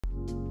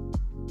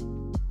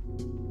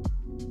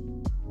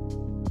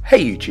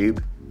Hey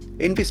YouTube!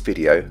 In this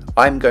video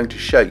I'm going to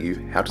show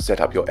you how to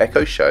set up your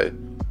Echo Show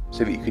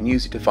so that you can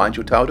use it to find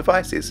your Tile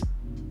devices.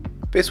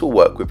 This will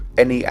work with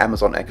any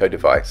Amazon Echo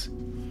device.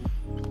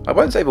 I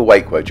won't save a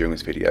wake word during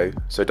this video,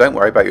 so don't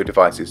worry about your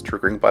devices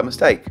triggering by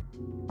mistake.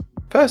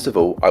 First of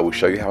all, I will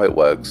show you how it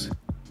works.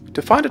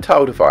 To find a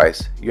Tile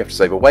device, you have to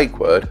save a wake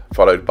word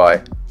followed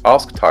by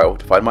ask Tile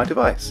to find my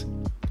device.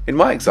 In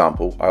my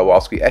example, I will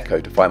ask the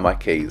Echo to find my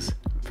keys.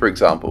 For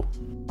example,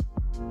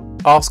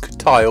 ask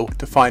Tile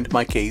to find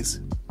my keys.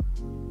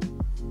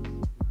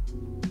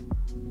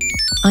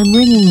 I'm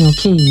ringing your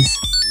keys.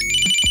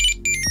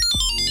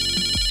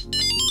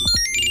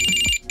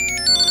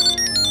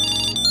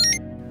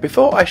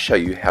 Before I show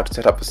you how to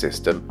set up the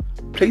system,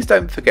 please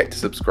don't forget to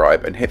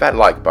subscribe and hit that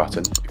like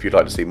button if you'd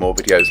like to see more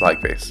videos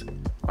like this.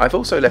 I've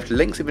also left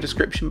links in the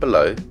description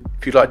below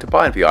if you'd like to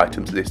buy the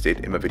items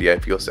listed in the video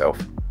for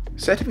yourself.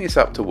 Setting this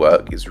up to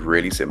work is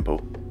really simple.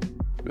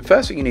 The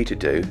first thing you need to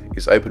do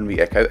is open the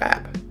Echo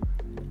app.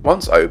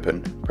 Once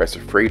open, press the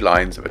three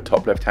lines at the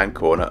top left hand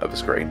corner of the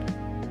screen.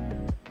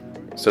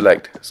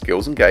 Select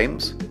Skills and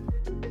Games,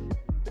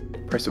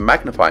 press the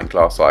magnifying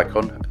glass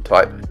icon and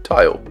type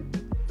Tile.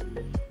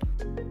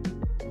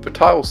 The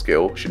Tile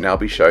skill should now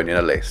be shown in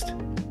a list.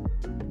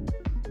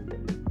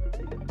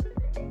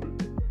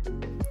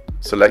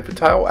 Select the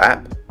Tile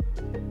app,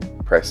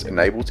 press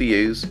Enable to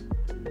Use,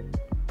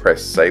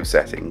 press Save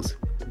Settings.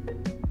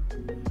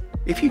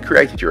 If you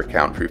created your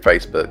account through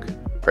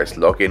Facebook, press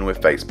Login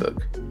with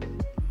Facebook.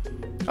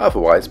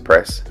 Otherwise,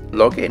 press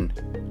Login.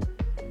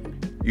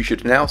 You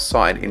should now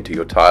sign into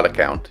your Tile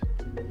account.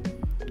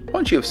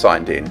 Once you have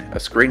signed in, a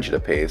screen should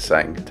appear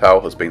saying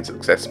Tile has been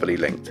successfully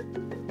linked.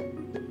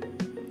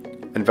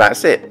 And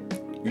that's it.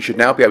 You should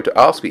now be able to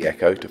ask the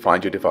Echo to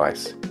find your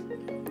device.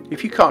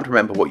 If you can't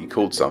remember what you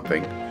called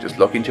something, just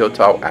log into your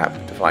Tile app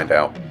to find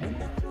out.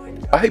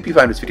 I hope you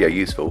found this video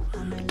useful.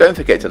 Don't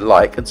forget to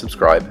like and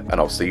subscribe, and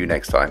I'll see you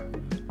next time.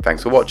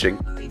 Thanks for watching.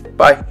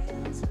 Bye!